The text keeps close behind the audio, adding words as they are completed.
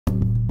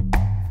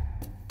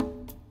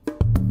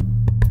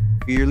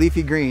Your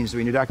leafy greens,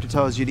 when your doctor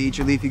tells you to eat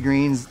your leafy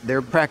greens,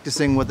 they're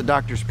practicing what the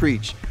doctors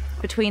preach.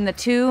 Between the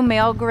two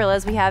male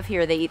gorillas we have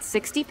here, they eat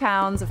 60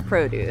 pounds of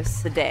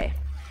produce a day.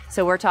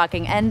 So we're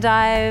talking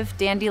endive,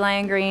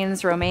 dandelion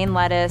greens, romaine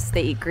lettuce,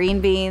 they eat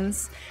green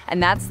beans,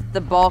 and that's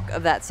the bulk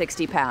of that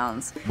 60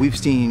 pounds. We've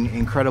seen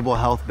incredible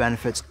health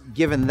benefits.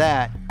 Given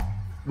that,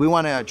 we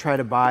want to try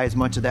to buy as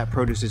much of that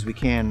produce as we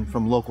can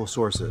from local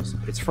sources.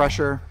 It's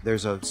fresher,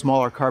 there's a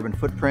smaller carbon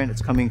footprint,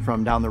 it's coming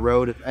from down the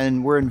road,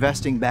 and we're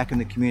investing back in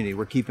the community.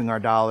 We're keeping our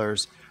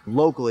dollars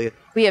locally.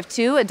 We have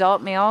two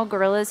adult male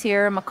gorillas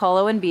here,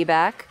 Mokolo and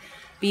Bebac.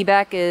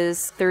 Bebac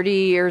is 30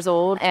 years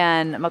old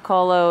and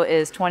Mokolo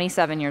is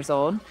 27 years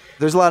old.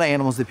 There's a lot of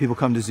animals that people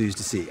come to zoos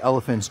to see.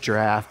 Elephants,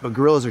 giraffe, but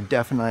gorillas are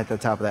definitely at the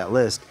top of that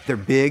list. They're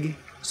big,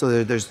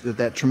 so there's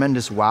that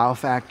tremendous wow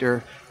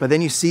factor, but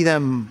then you see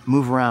them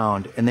move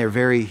around and they're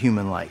very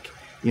human-like.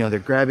 You know, they're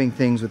grabbing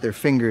things with their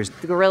fingers.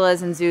 The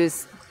gorillas in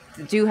zoos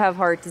do have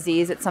heart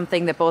disease. It's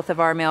something that both of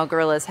our male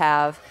gorillas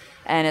have,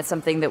 and it's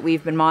something that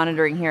we've been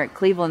monitoring here at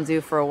Cleveland Zoo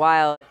for a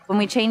while. When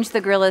we changed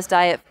the gorillas'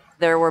 diet,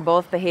 there were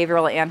both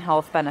behavioral and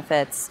health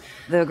benefits.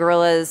 The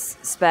gorillas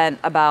spent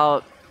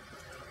about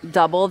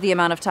double the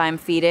amount of time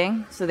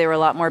feeding, so they were a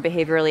lot more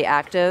behaviorally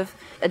active.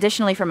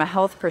 Additionally, from a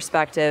health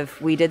perspective,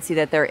 we did see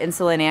that their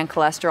insulin and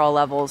cholesterol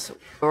levels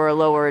were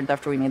lowered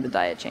after we made the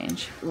diet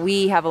change.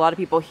 We have a lot of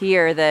people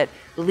here that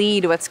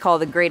lead what's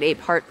called the Great Ape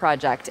Heart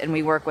Project, and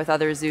we work with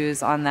other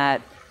zoos on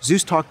that.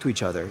 Zoos talk to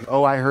each other.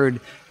 Oh, I heard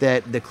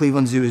that the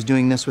Cleveland Zoo is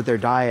doing this with their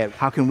diet.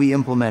 How can we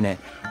implement it?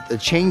 The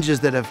changes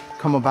that have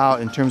come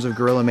about in terms of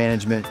gorilla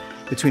management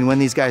between when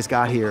these guys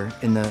got here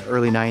in the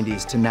early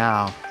 90s to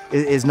now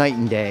is night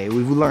and day.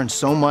 We've learned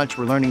so much.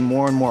 We're learning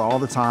more and more all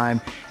the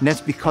time. And that's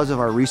because of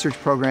our research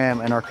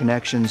program and our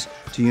connections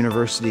to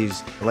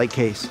universities like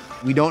Case.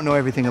 We don't know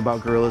everything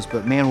about gorillas,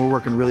 but man, we're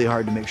working really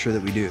hard to make sure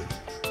that we do.